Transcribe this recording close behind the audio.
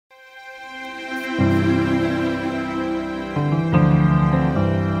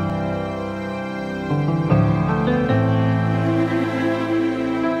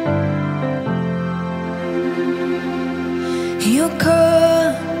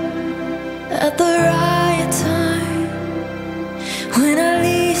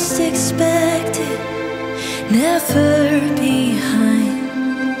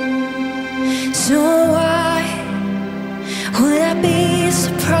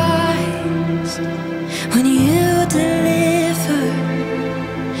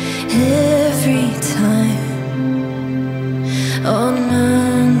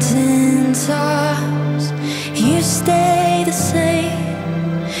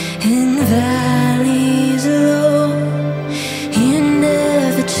valleys low, you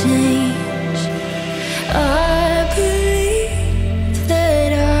never change. I believe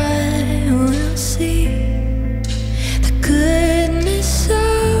that I will see the goodness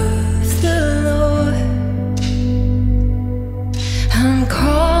of the Lord. I'm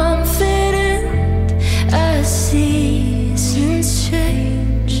confident as seasons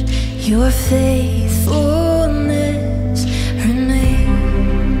change, your faithfulness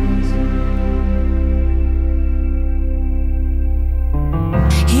remains.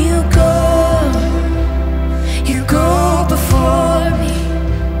 You go before me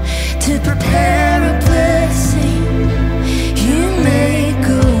to prepare a blessing. You make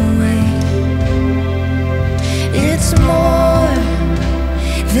a way. It's more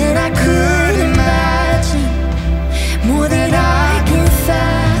than I could imagine, more than I can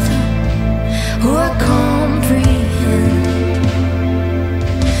fathom or comprehend.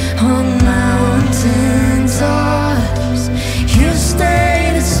 On mountaintops, you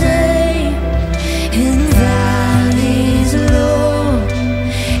stay the same. In valleys low,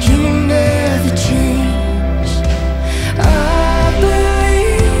 you never change. I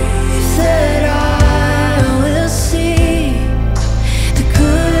believe that I will see the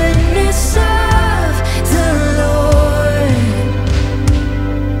goodness of the Lord.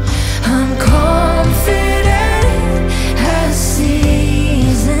 I'm confident as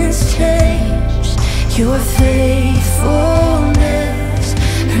seasons change, your faithfulness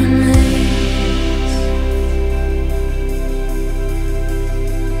remains.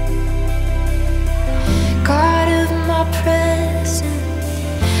 God of my present,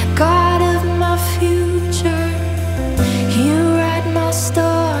 God of my future, you write my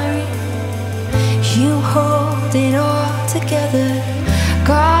story, you hold it all together.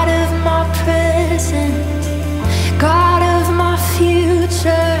 God of my present, God of my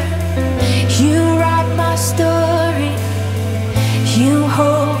future, you write my story, you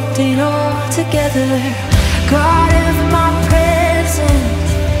hold it all together. God of my present,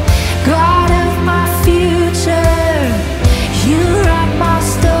 God of my future, you write my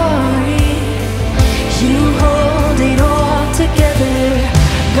story, you hold it all together.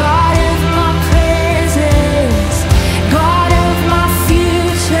 God of my present, God of my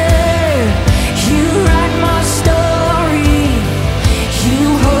future, you write my story,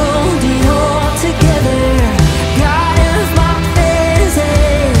 you hold it all together. God of my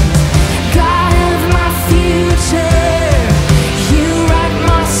present, God of my future, you write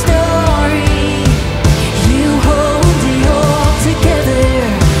my story, you hold it all together.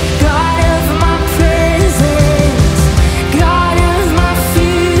 God of my present, God of my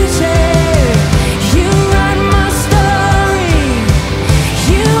future, you write my story,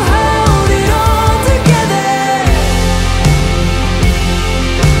 you hold it all together.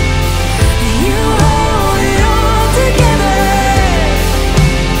 You hold it all together.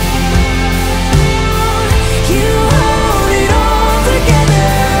 You hold it all together.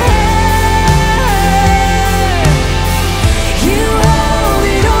 You hold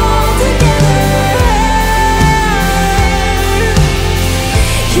it all together.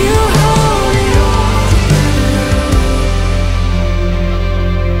 You hold it all together.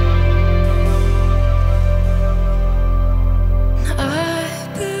 I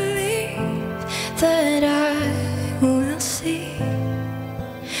believe that I will see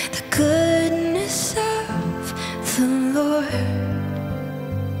the goodness of the Lord.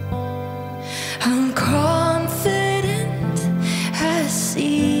 I'm confident as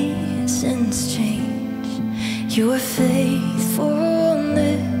seasons change, your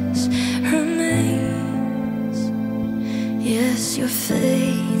faithfulness remains. Yes, your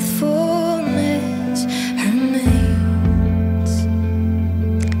faithfulness